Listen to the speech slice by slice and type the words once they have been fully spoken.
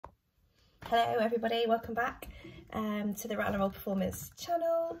Hello everybody, welcome back to the Rattle and Roll Performance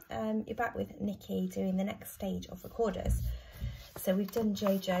channel. You're back with Nikki doing the next stage of recorders. So we've done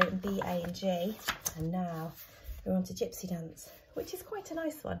JoJo and B, A and G, and now we're on to Gypsy Dance, which is quite a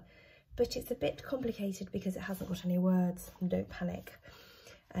nice one, but it's a bit complicated because it hasn't got any words. Don't panic.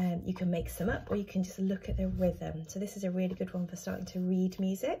 You can make some up or you can just look at the rhythm. So this is a really good one for starting to read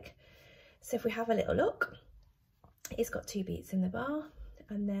music. So if we have a little look, it's got 2 beats in the bar,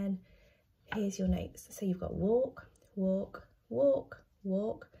 and then here's your notes. So you've got walk, walk, walk,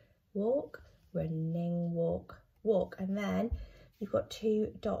 walk, walk, running, walk, walk. And then you've got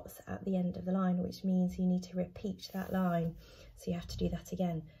 2 dots at the end of the line, which means you need to repeat that line. So you have to do that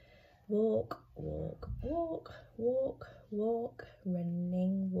again. Walk, walk, walk, walk, walk,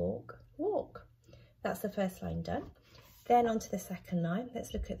 running, walk, walk. That's the first line done. Then on to the second line.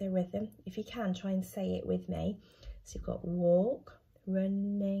 Let's look at the rhythm. If you can, try and say it with me. So you've got walk,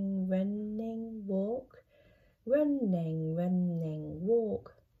 running, running, walk, running, running,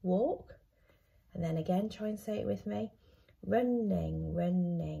 walk, walk. And then again, try and say it with me. Running,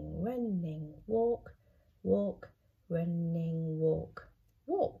 running, running, walk, walk, running, walk,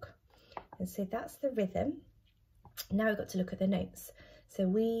 walk. And so that's the rhythm. Now we've got to look at the notes. So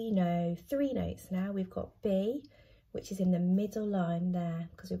we know 3 notes now. We've got B, which is in the middle line there,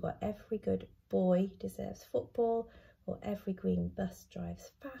 because we've got every good boy deserves football, or every green bus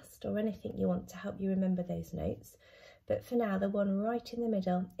drives fast, or anything you want to help you remember those notes. But for now, the one right in the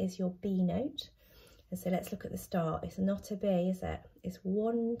middle is your B note. And so let's look at the start. It's not a B, is it? It's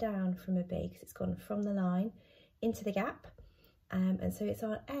 1 down from a B because it's gone from the line into the gap. And so it's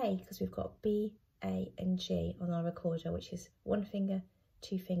our A because we've got B, A and G on our recorder, which is 1 finger,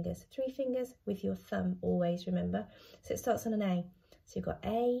 2 fingers, 3 fingers with your thumb always, remember. So it starts on an A. So you've got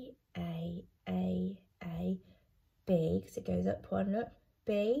A, A, A, A, B, because it goes up 1, look,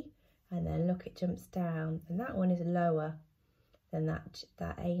 B, and then look, it jumps down, and that one is lower than that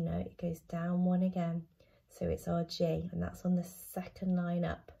A note. It goes down 1 again, so it's our G, and that's on the second line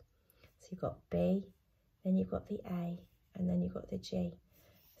up. So you've got B, then you've got the A, and then you've got the G.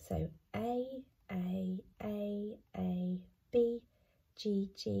 So A, A, A, A, B,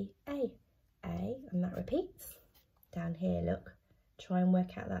 G, G, A, and that repeats. Down here, look, try and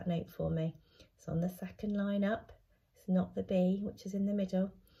work out that note for me. It's on the second line up. It's not the B, which is in the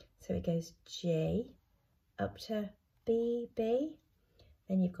middle. So it goes G up to B, B.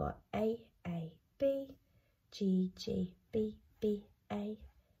 Then you've got A, B, G, G, B, B,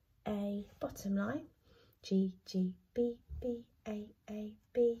 A, bottom line. G, G, B, B, A,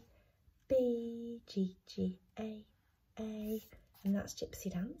 B, B, G, G, A. And that's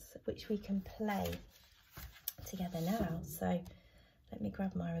Gypsy Dance, which we can play together now. So let me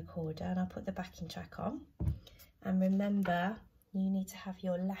grab my recorder and I'll put the backing track on. And remember, you need to have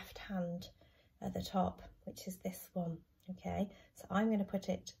your left hand at the top, which is this one, okay? So I'm going to put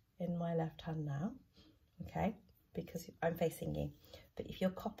it in my left hand now, okay? Because I'm facing you. But if you're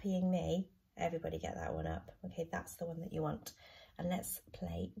copying me, everybody get that one up. Okay, that's the one that you want. And let's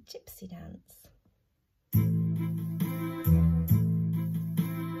play Gypsy Dance.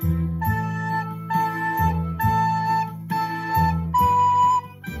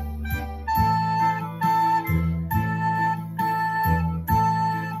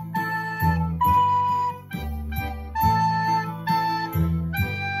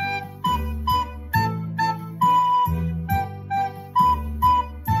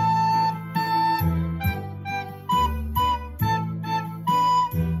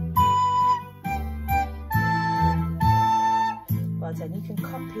 You can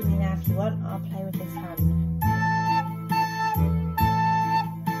copy me now if you want. I'll play with this hand.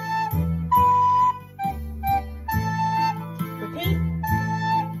 Repeat.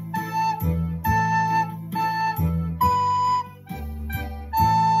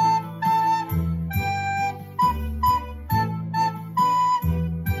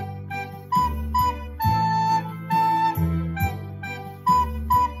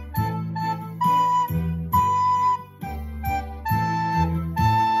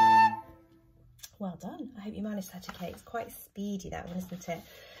 Well done. I hope you managed that okay. It's quite speedy, that one, isn't it?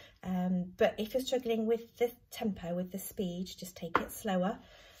 But if you're struggling with the tempo, with the speed, just take it slower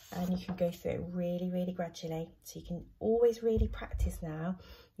and you can go through it really, really gradually. So you can always really practice now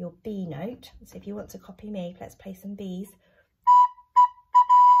your B note. So if you want to copy me, let's play some Bs.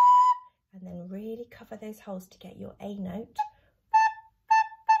 And then really cover those holes to get your A note.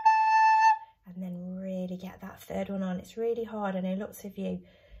 And then really get that third one on. It's really hard. I know lots of you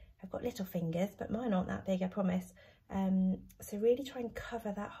have got little fingers, but mine aren't that big, I promise. So really try and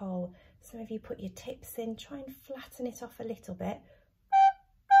cover that hole. Some of you put your tips in, try and flatten it off a little bit.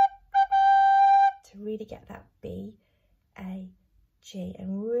 to really get that B, A, G,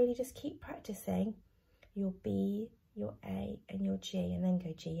 and really just keep practicing your B, your A and your G, and then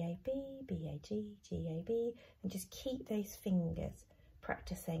go G, A, B, B, A, G, G, A, B, and just keep those fingers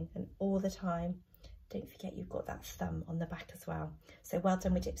practicing, and all the time. Don't forget you've got that thumb on the back as well. So well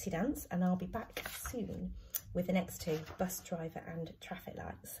done with Gypsy Dance, and I'll be back soon with the next two, bus driver and traffic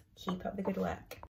lights. Keep up the good work.